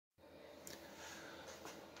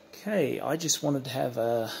Okay, I just wanted to have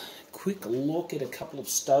a quick look at a couple of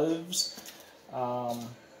stoves.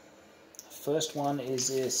 First one is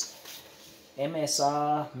this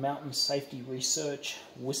MSR Mountain Safety Research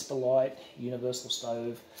Whisperlite Universal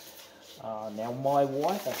Stove. Now my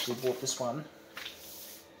wife actually bought this one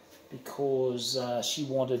because she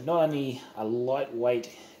wanted not only a lightweight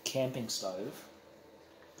camping stove,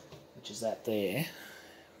 which is that there,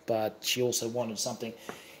 but she also wanted something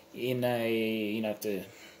in a, if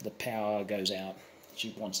the power goes out,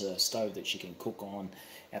 she wants a stove that she can cook on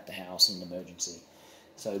at the house in an emergency.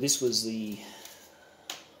 So this was the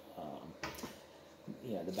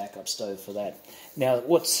the backup stove for that. Now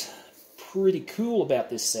what's pretty cool about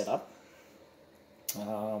this setup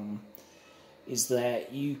is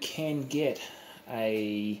that you can get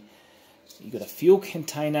you've got a fuel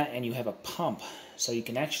container and you have a pump, so you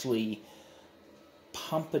can actually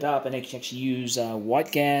pump it up and actually use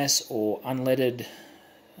white gas or unleaded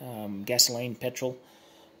gasoline, petrol,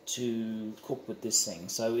 to cook with this thing.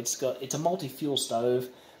 So it's a multi-fuel stove.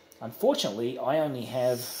 Unfortunately, I only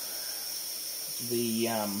have the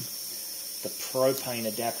propane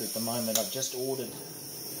adapter at the moment. I've just ordered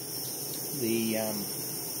the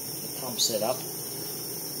pump setup,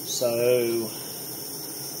 so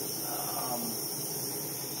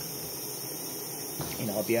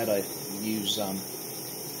I'll be able to use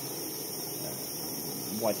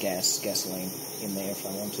white gasoline in there if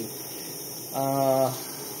I want to.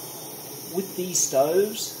 With these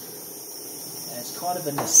stoves, it's kind of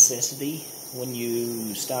a necessity when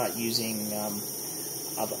you start using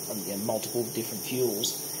multiple different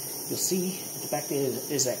fuels. You'll see at the back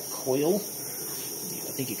there's that coil.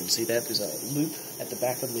 I think you can see that. There's a loop at the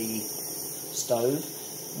back of the stove.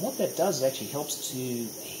 And what that does is actually helps to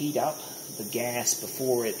heat up the gas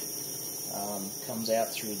before it comes out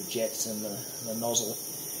through the jets and the nozzle.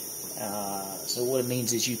 So what it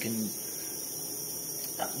means is you can,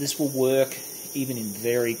 this will work even in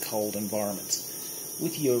very cold environments.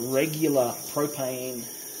 With your regular propane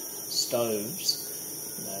stoves,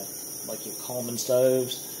 like your Coleman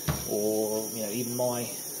stoves, or even my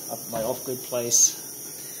off-grid place,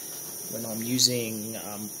 when I'm using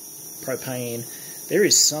propane, there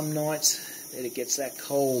is some nights that it gets that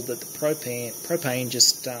cold that the propane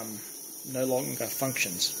just no longer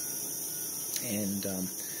functions. And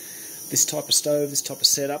this type of stove, this type of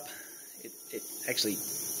setup, it actually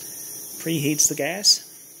preheats the gas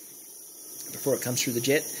before it comes through the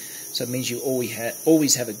jet, so it means you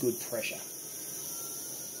always have a good pressure.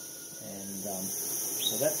 And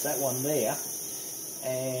so that's that one there.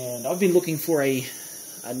 And I've been looking for a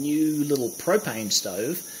new little propane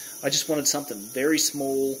stove. I just wanted something very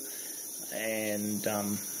small and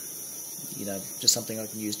just something I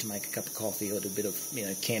can use to make a cup of coffee or a bit of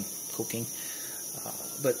camp cooking.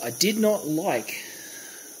 But I did not like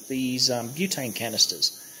these butane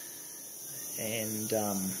canisters, and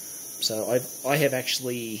so I have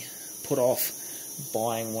actually put off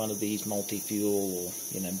buying one of these multi-fuel or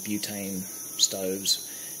butane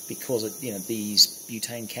stoves because these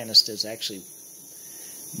butane canisters are actually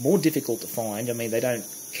more difficult to find. I mean, they don't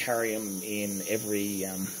carry them in every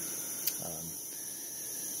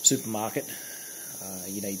supermarket.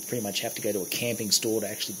 You pretty much have to go to a camping store to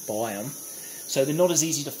actually buy them. So they're not as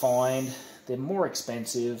easy to find. They're more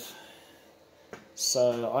expensive.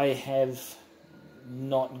 So I have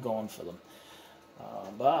not gone for them.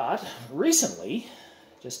 But recently,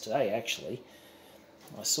 just today actually,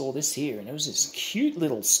 I saw this here, and it was this cute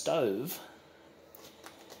little stove,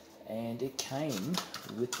 and it came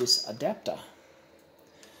with this adapter.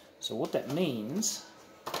 So what that means,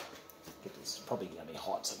 it's probably going to be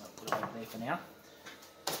hot, so I'm going to put it over there for now.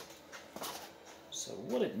 So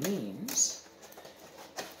what it means,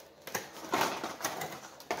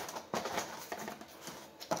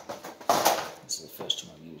 this is the first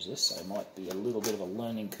time I've used this, so it might be a little bit of a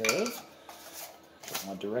learning curve. Put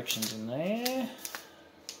my directions in there.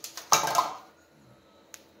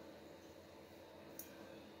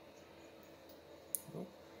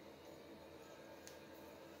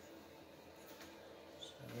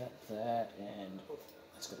 That, and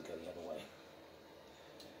that's got to go the other way.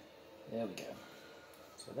 There we go.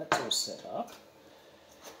 So that's all set up.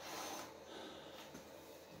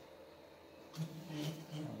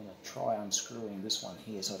 I'm going to try unscrewing this one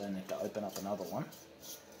here so I don't have to open up another one.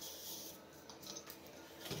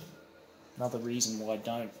 Another reason why I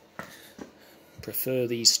don't prefer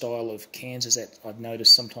these style of cans is that I've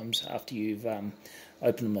noticed sometimes after you've opened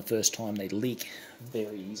them the first time, they leak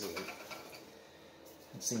very easily.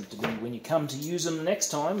 It seems to be when you come to use them next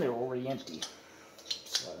time, they're already empty.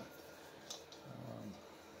 So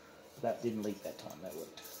that didn't leak that time, that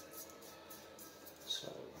worked.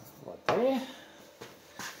 So there.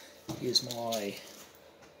 Here's my,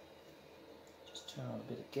 just turn on a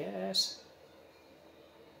bit of gas.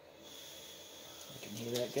 I can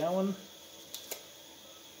hear that going.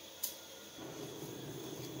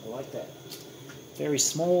 I like that. Very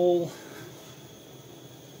small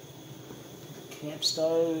camp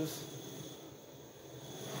stove.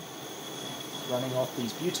 Running off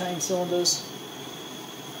these butane cylinders.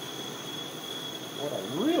 What I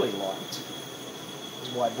really liked is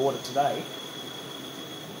why I bought it today.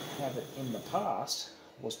 Have it in the past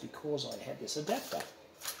was because I had this adapter.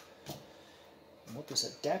 And what this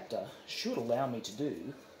adapter should allow me to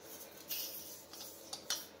do,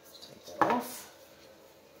 let's take that off.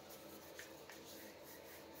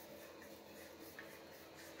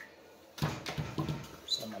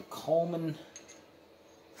 So my Coleman,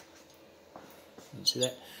 you see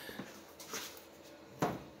that?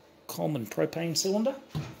 Coleman propane cylinder.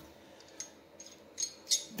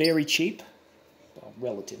 Very cheap, well,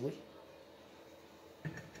 relatively.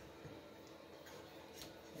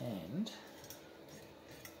 And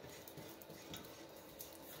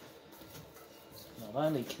not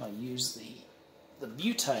only can I use the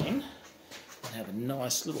butane and have a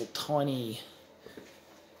nice little tiny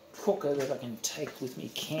cooker that I can take with me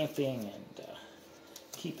camping and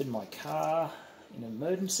keep in my car in an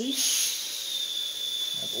emergency,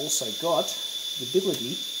 I've also got the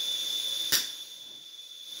ability,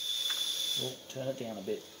 oh, turn it down a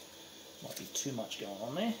bit, might be too much going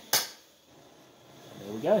on there.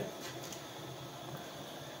 There we go.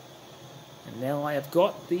 And now I have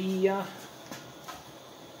got the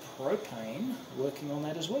propane working on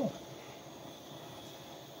that as well.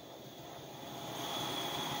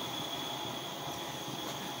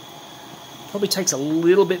 Probably takes a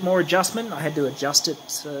little bit more adjustment. I had to adjust it,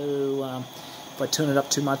 so if I turn it up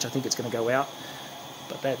too much, I think it's going to go out.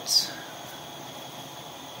 But it's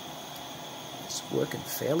working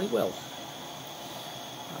fairly well.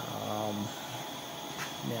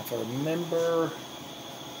 Now, if I remember,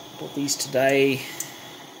 bought these today.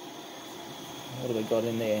 What have we got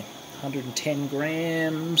in there? 110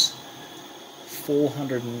 grams,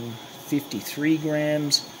 453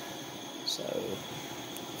 grams. So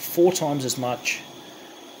 4 times as much,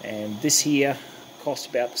 and this here costs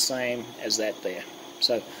about the same as that there.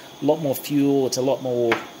 So a lot more fuel, it's a lot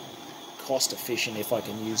more cost efficient if I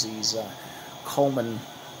can use these Coleman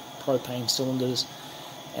propane cylinders,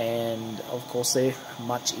 and of course they're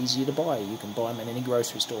much easier to buy. You can buy them in any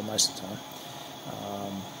grocery store most of the time.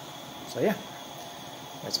 So yeah,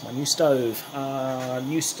 that's my new stove.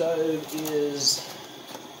 New stove is,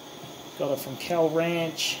 got it from Cal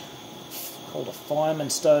Ranch, called a Fireman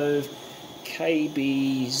stove,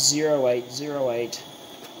 KB-0808.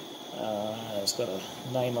 It's got a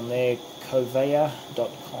name on there,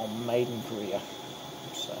 kovea.com, made in Korea.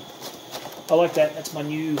 So I like that. That's my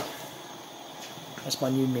new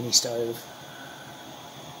mini stove.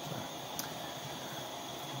 So,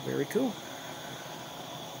 very cool.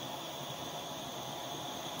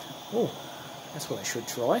 Oh, that's what I should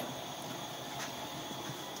try.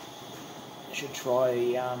 I should try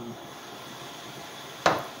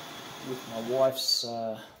with my wife's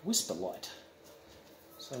Whisperlite.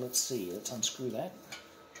 So let's see, let's unscrew that.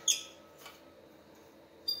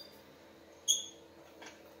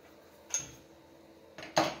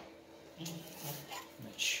 And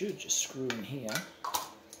it should just screw in here.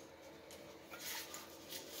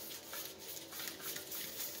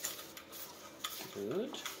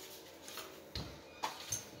 Good.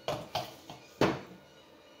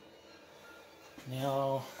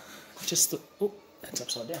 Now, just the, oh, that's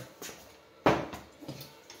upside down.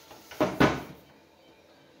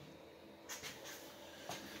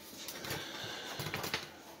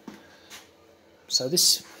 So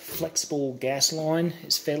this flexible gas line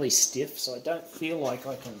is fairly stiff, so I don't feel like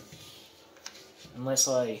I can, unless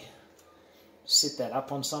I sit that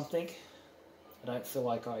up on something, I don't feel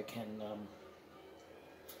like I can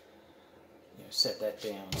set that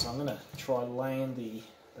down. So I'm going to try laying the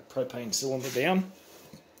propane cylinder down,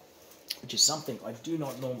 which is something I do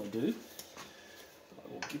not normally do. I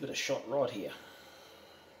will give it a shot right here.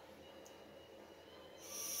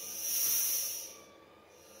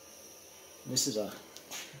 This is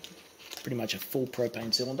pretty much a full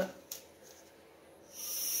propane cylinder.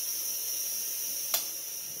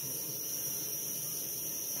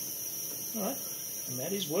 Alright, and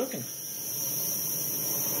that is working.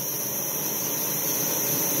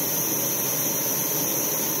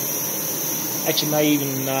 Actually may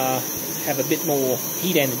even have a bit more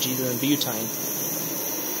heat energy than butane.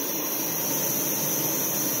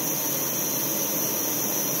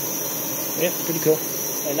 Yeah, pretty cool.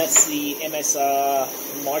 And that's the MSR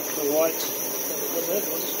Microlite. What's it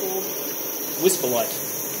called? Whisperlite.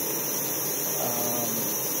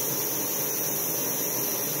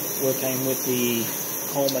 Working with the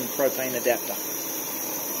Coleman propane adapter.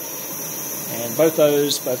 And both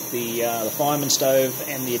the Fireman stove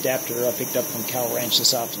and the adapter I picked up from Cal Ranch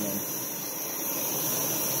this afternoon.